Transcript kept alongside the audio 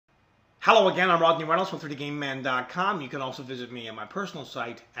Hello again, I'm Rodney Reynolds from 3dgameman.com. You can also visit me at my personal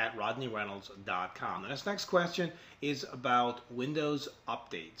site at rodneyreynolds.com. This next question is about Windows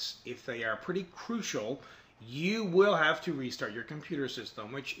updates. If they are pretty crucial, you will have to restart your computer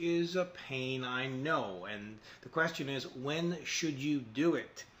system, which is a pain, I know. And the question is, when should you do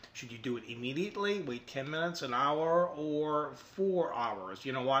it? Should you do it immediately, wait 10 minutes, an hour, or 4 hours?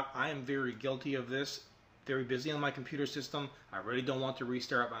 You know what? I am very guilty of this. Very busy on my computer system. I really don't want to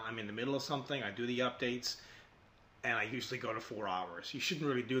restart. I'm in the middle of something. I do the updates, and I usually go to 4 hours. You shouldn't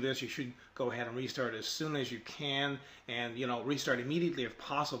really do this. You should go ahead and restart as soon as you can, and restart immediately if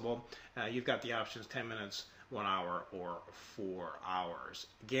possible. You've got the options: 10 minutes, 1 hour, or 4 hours.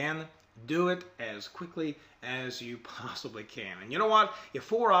 Again, do it as quickly as you possibly can. And you know what? If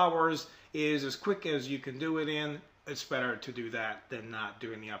 4 hours is as quick as you can do it in, it's better to do that than not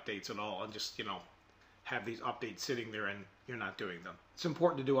doing the updates at all and just have these updates sitting there and you're not doing them. It's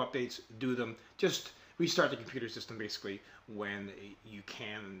important to do updates, do them. Just restart the computer system basically when you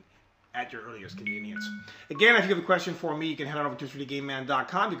can at your earliest convenience. Again, if you have a question for me, you can head on over to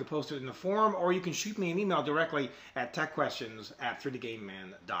 3dgameman.com. You can post it in the forum, or you can shoot me an email directly at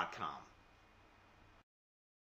techquestions@3dgameman.com.